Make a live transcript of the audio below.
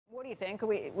you think?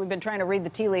 We've been trying to read the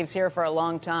tea leaves here for a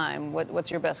long time. What's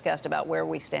your best guess about where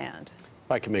we stand?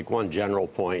 If I can make one general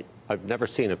point, I've never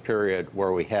seen a period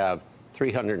where we have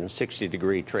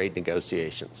 360-degree trade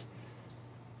negotiations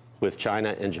with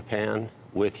China and Japan,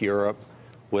 with Europe,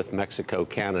 with Mexico,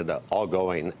 Canada, all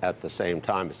going at the same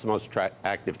time. It's the most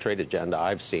active trade agenda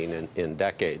I've seen in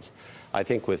decades. I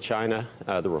think with China,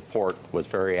 the report was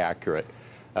very accurate.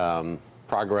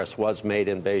 Progress was made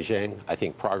in Beijing. I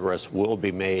think progress will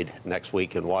be made next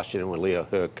week in Washington when Liu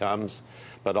He comes.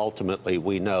 But ultimately,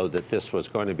 we know that this was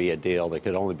going to be a deal that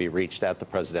could only be reached at the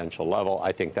presidential level.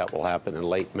 I think that will happen in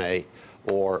late May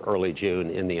or early June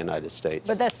in the United States.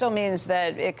 But that still means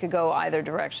that it could go either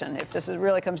direction. If this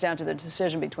really comes down to the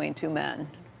decision between two men,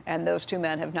 and those two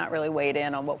men have not really weighed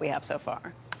in on what we have so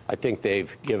far. I think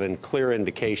they've given clear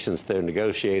indications to their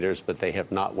negotiators, but they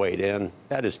have not weighed in.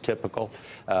 That is typical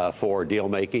for deal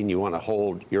making. You want to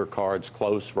hold your cards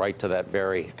close right to that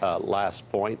very last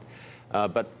point.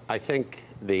 But I think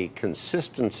the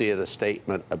consistency of the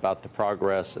statement about the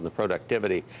progress and the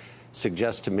productivity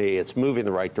suggests to me it's moving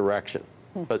the right direction.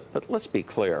 But let's be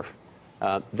clear.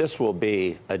 This will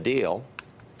be a deal,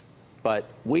 but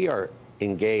we are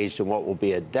engaged in what will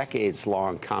be a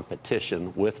decades-long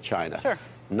competition with China. Sure.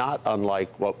 Not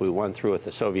unlike what we went through with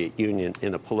the Soviet Union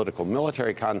in a political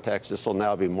military context. This will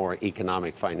now be more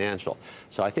economic financial.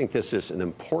 So I think this is an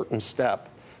important step,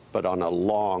 but on a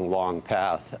long, long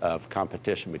path of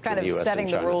competition between the U.S. and China. Kind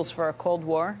of setting the rules for a Cold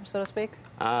War, so to speak?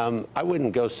 I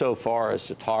wouldn't go so far as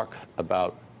to talk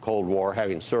about Cold War.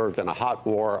 Having served in a hot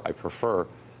war, I prefer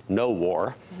no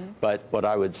war. But what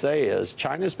I would say is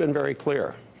China's been very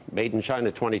clear. Made in China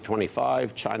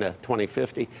 2025, China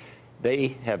 2050. They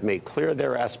have made clear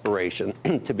their aspiration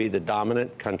to be the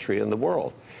dominant country in the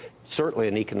world, certainly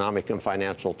in economic and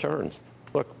financial terms.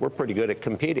 Look, we're pretty good at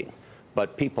competing,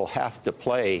 but people have to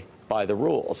play by the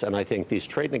rules. And I think these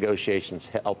trade negotiations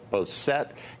help both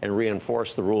set and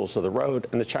reinforce the rules of the road,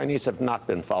 and the Chinese have not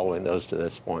been following those to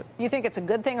this point. You think it's a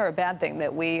good thing or a bad thing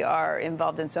that we are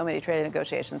involved in so many trade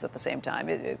negotiations at the same time?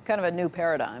 Kind of a new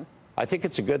paradigm. I think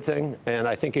it's a good thing, and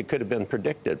I think it could have been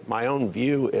predicted. My own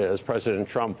view is President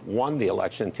Trump won the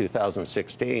election in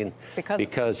 2016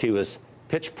 because he was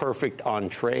pitch perfect on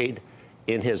trade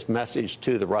in his message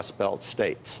to the Rust Belt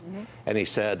states. And he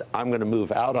said, I'm going to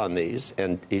move out on these.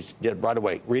 And he did right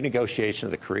away renegotiation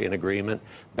of the Korean agreement,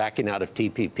 backing out of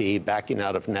TPP, backing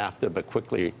out of NAFTA, but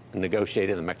quickly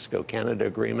negotiating the Mexico-Canada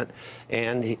agreement.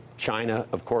 And China,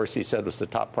 of course, he said was the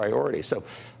top priority. So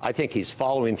I think he's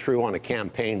following through on a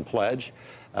campaign pledge.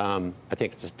 I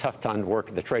think it's a tough time to work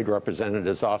at the Trade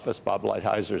Representative's office. Bob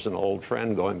Lighthizer an old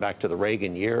friend going back to the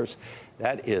Reagan years.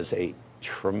 That is a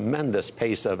tremendous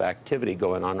pace of activity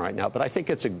going on right now. But I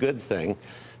think it's a good thing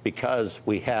because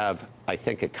we have, I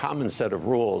think, a common set of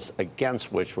rules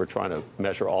against which we're trying to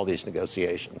measure all these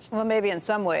negotiations. Well, maybe in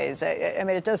some ways. I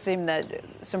mean, it does seem that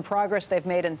some progress they've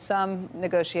made in some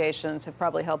negotiations have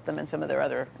probably helped them in some of their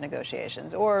other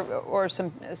negotiations, or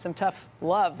some tough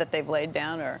love that they've laid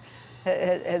down or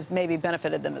has maybe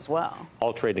benefited them as well.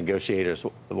 All trade negotiators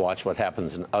watch what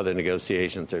happens in other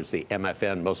negotiations. There's the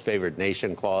MFN, most favored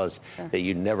nation clause, that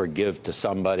you never give to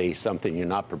somebody something you're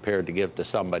not prepared to give to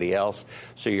somebody else.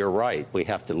 So you're right. We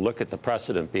have to look at the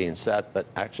precedent being set. But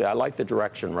actually, I like the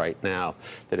direction right now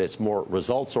that it's more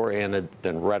results-oriented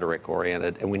than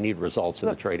rhetoric-oriented, and we need results in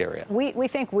the trade area. We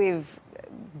think we've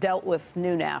dealt with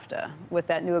new NAFTA, with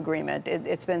that new agreement.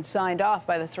 It's been signed off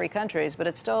by the three countries, but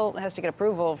it still has to get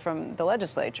approval from the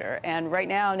legislature. And right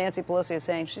now, Nancy Pelosi is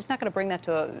saying she's not going to bring that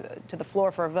to the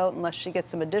floor for a vote unless she gets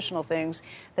some additional things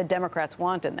that Democrats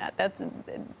want in that.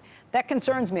 That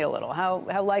concerns me a little.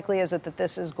 How likely is it that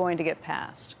this is going to get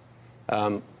passed?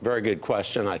 Very good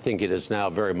question. I think it is now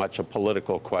very much a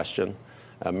political question.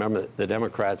 Remember, the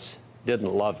Democrats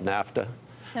didn't love NAFTA.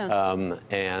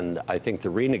 And I think the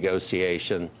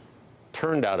renegotiation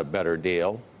turned out a better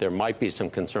deal. There might be some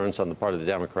concerns on the part of the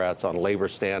Democrats on labor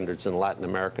standards in Latin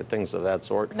America, things of that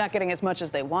sort. Not getting as much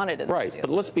as they wanted in right, the deal.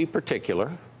 But let's be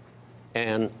particular,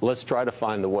 and let's try to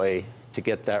find the way to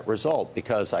get that result,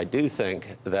 because I do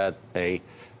think that a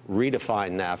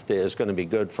redefined NAFTA is going to be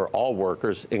good for all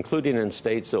workers, including in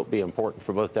states that will be important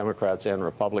for both Democrats and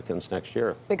Republicans next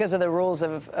year. Because of the rules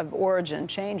of origin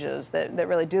changes that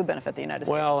really do benefit the United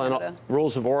States. Well, and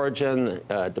rules of origin,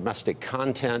 domestic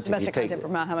content. Domestic content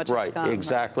from how much right, it's gone.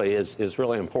 Exactly, right. is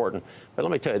really important. But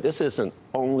let me tell you, this isn't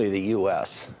only the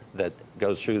U.S. that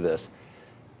goes through this.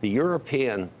 The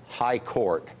European High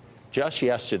Court just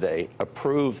yesterday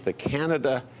approved the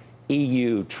Canada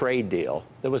EU trade deal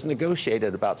that was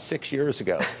negotiated about 6 years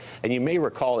ago. And you may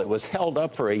recall it was held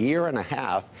up for a year and a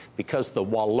half because the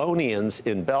Wallonians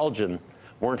in Belgium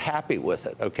weren't happy with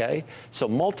it, okay? So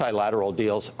multilateral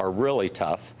deals are really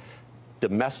tough.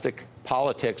 Domestic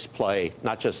politics play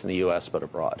not just in the U.S. but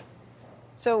abroad.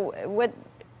 So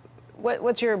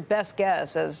what's your best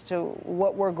guess as to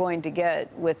what we're going to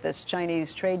get with this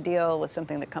Chinese trade deal, with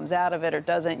something that comes out of it or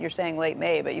doesn't? You're saying late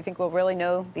May, but you think we'll really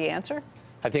know the answer?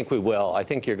 I think we will. I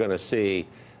think you're going to see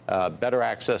better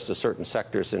access to certain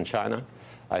sectors in China.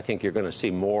 I think you're going to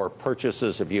see more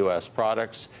purchases of U.S.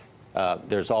 products.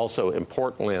 There's also,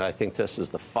 importantly, and I think this is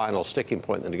the final sticking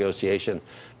point in the negotiation,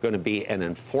 going to be an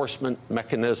enforcement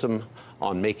mechanism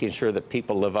on making sure that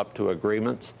people live up to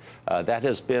agreements. That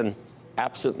has been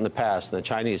absent in the past. The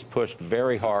Chinese pushed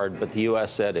very hard, but the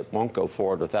U.S. said it won't go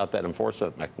forward without that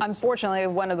enforcement mechanism. Unfortunately,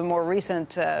 one of the more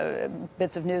recent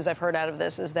bits of news I've heard out of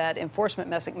this is that enforcement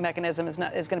mechanism is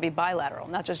going to be bilateral,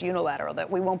 not just unilateral,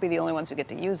 that we won't be the only ones who get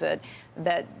to use it,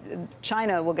 that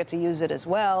China will get to use it as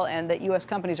well, and that U.S.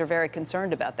 companies are very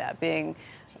concerned about that, being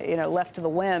left to the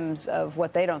whims of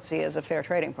what they don't see as a fair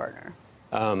trading partner.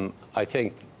 I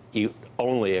think you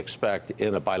only expect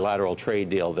in a bilateral trade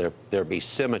deal there be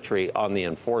symmetry on the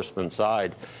enforcement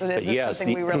side. So is this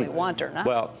something we really want or not?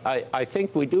 Well, I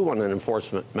think we do want an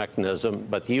enforcement mechanism,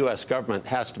 but the U.S. government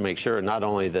has to make sure not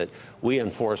only that we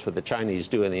enforce what the Chinese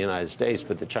do in the United States,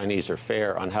 but the Chinese are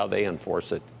fair on how they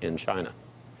enforce it in China.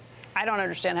 I don't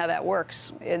understand how that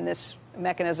works in this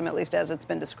mechanism, at least as it's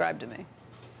been described to me.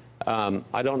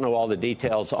 I don't know all the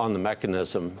details on the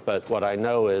mechanism, but what I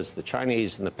know is the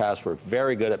Chinese in the past were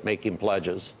very good at making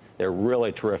pledges. They're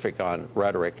really terrific on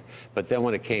rhetoric. But then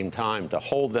when it came time to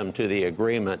hold them to the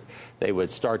agreement, they would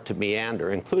start to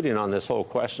meander, including on this whole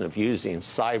question of using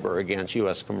cyber against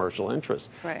U.S. commercial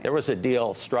interests. Right. There was a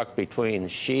deal struck between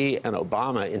Xi and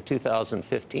Obama in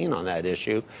 2015 on that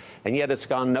issue, and yet it's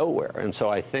gone nowhere. And so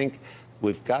I think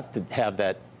we've got to have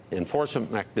that enforcement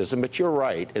mechanism, but you're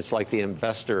right. It's like the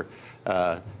investor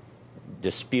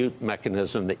dispute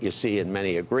mechanism that you see in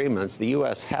many agreements. The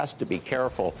U.S. has to be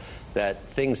careful that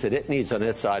things that it needs on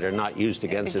its side are not used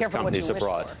against its companies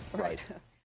abroad. Right.